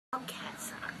Wildcat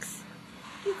socks.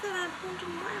 You got on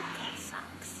holding wildcat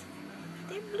socks.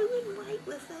 They're blue and white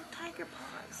with little tiger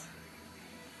paws.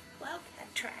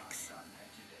 Wildcat tracks.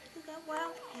 You got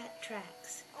wildcat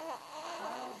tracks.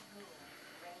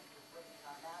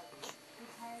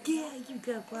 Yeah, you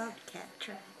got wildcat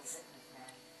tracks.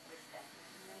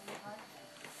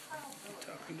 You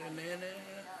talking to Nana?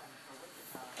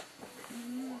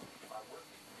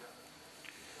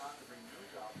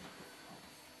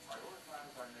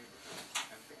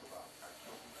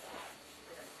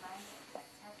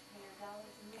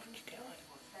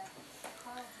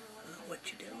 What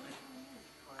you doing?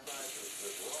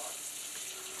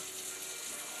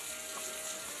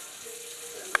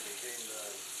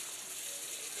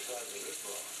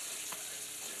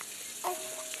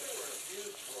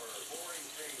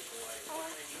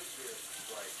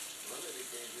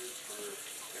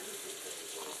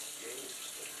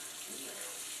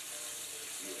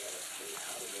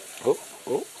 Oh,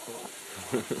 oh.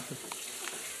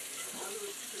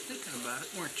 Thinking about it,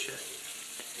 weren't you?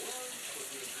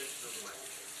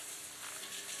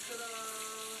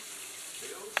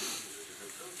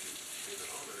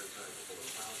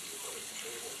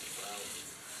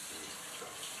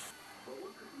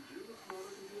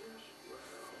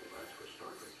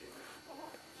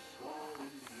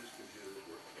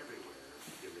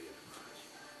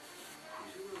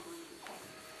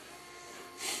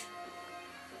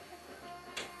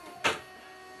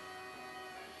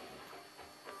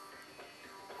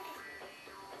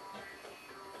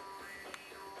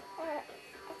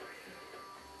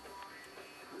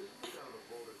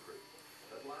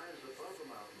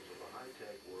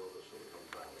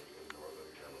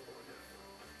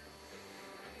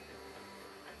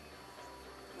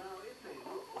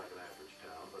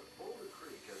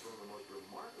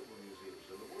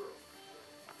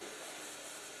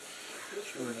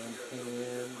 Chewing on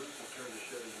hand.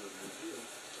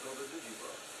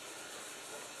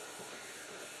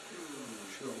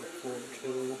 Chewing on fork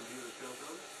too.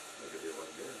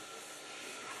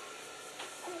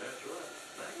 That's right.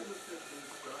 Back in the 50s,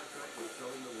 Star Trek was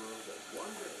telling the world that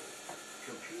one day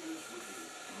computers would be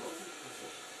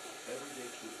multi-purpose, everyday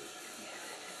tools.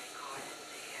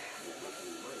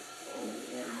 Oh,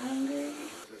 you're hungry?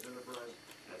 This enterprise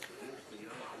has produced the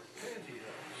pantyhose.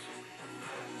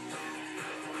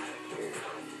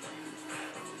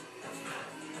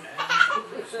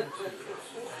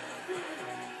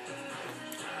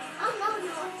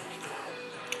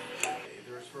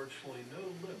 There is virtually no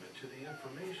limit to the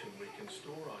information we can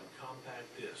store on compact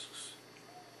discs.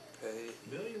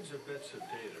 Millions of bits of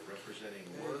data representing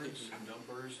words,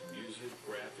 numbers, music,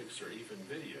 graphics, or even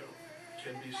video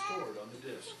can be stored on the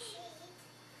discs.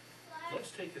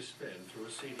 Let's take a spin through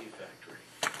a CD factory.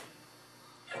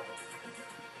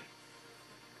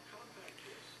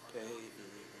 Peyton.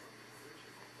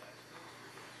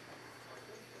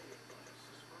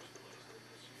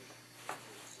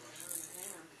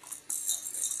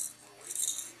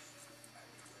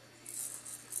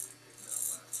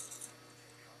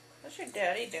 What's your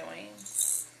daddy doing?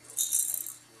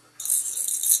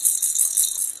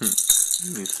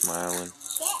 He's smiling.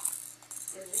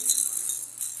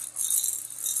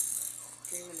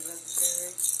 Dreaming about the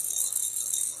fairy.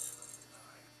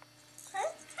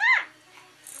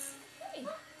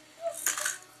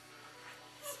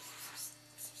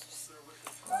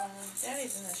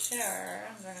 Daddy's in the shower.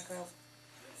 I'm gonna go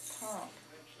pump.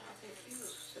 I think he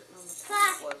was sitting on the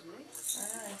pump, wasn't he?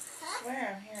 I swear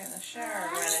I'm hearing the shower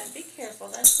running. Be careful,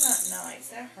 that's not nice.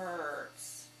 That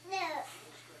hurts.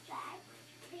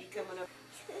 You coming up?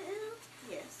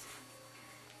 Yes.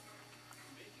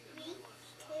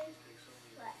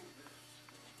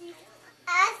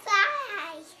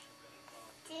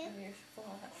 You're full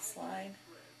of that slide.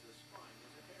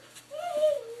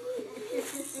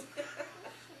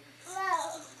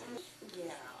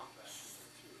 Yeah.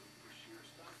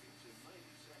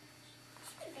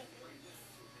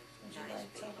 Would you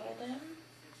like to hold him?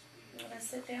 You want to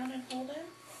sit down and hold him?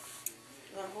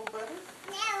 You want to hold brother?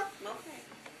 No. Okay.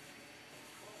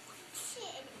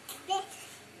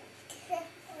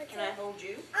 Can I hold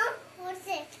you? What's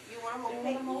it? You want to Do hold you want to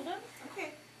Peyton? hold him?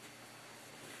 Okay.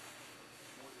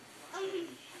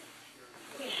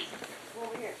 Come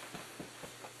over here.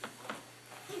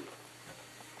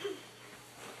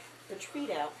 Put your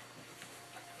feet out.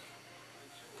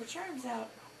 Put your arms out.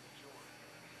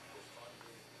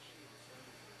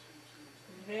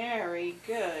 Very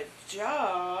good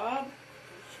job.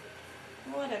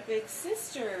 What a big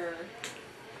sister.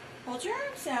 Hold your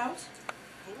arms out.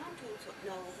 Hang on to him so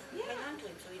Yeah. hang on to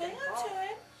him so he Hang doesn't on fall. to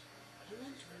it. Hang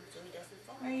on to him so he doesn't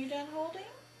fall. Are you done holding?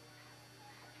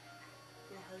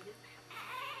 Yeah, hug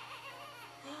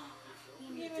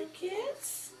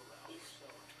kids.